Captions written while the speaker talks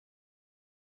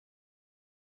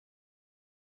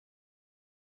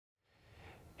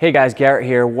Hey guys, Garrett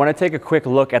here. Want to take a quick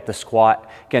look at the squat.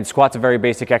 Again, squat's a very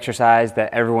basic exercise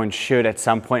that everyone should at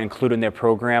some point include in their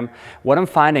program. What I'm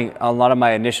finding a lot of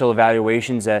my initial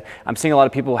evaluations that I'm seeing a lot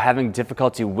of people having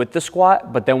difficulty with the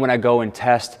squat, but then when I go and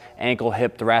test ankle,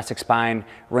 hip, thoracic spine,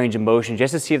 range of motion,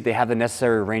 just to see if they have the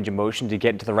necessary range of motion to get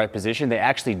into the right position, they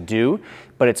actually do,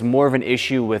 but it's more of an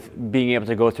issue with being able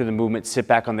to go through the movement, sit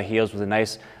back on the heels with a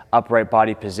nice upright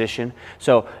body position.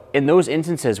 So in those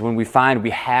instances, when we find we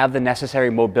have the necessary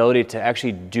mobility to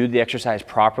actually do the exercise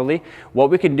properly, what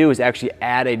we can do is actually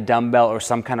add a dumbbell or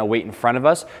some kind of weight in front of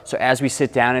us. So as we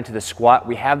sit down into the squat,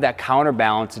 we have that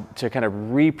counterbalance to kind of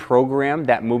reprogram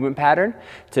that movement pattern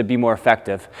to be more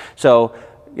effective. So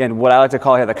again, what I like to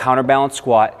call here the counterbalance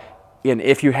squat. And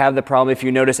if you have the problem, if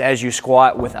you notice as you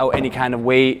squat without any kind of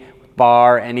weight,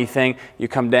 bar, anything, you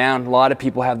come down, a lot of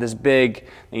people have this big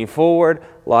lean forward.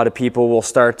 A lot of people will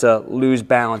start to lose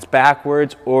balance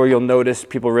backwards, or you'll notice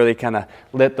people really kind of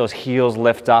let those heels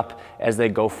lift up as they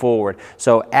go forward.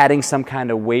 So adding some kind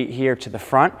of weight here to the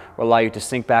front will allow you to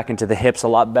sink back into the hips a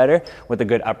lot better with a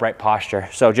good upright posture.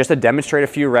 So just to demonstrate a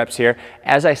few reps here,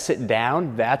 as I sit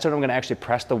down, that's when I'm going to actually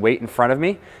press the weight in front of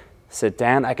me. Sit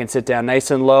down, I can sit down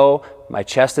nice and low, my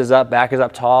chest is up, back is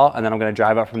up tall, and then I'm going to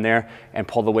drive up from there and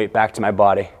pull the weight back to my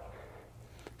body.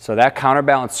 So that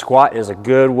counterbalance squat is a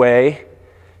good way,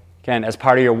 again, as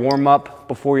part of your warm-up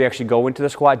before you actually go into the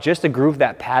squat, just to groove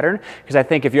that pattern, because I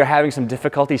think if you're having some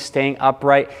difficulty staying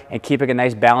upright and keeping a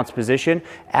nice balanced position,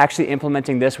 actually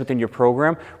implementing this within your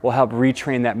program will help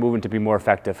retrain that movement to be more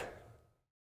effective.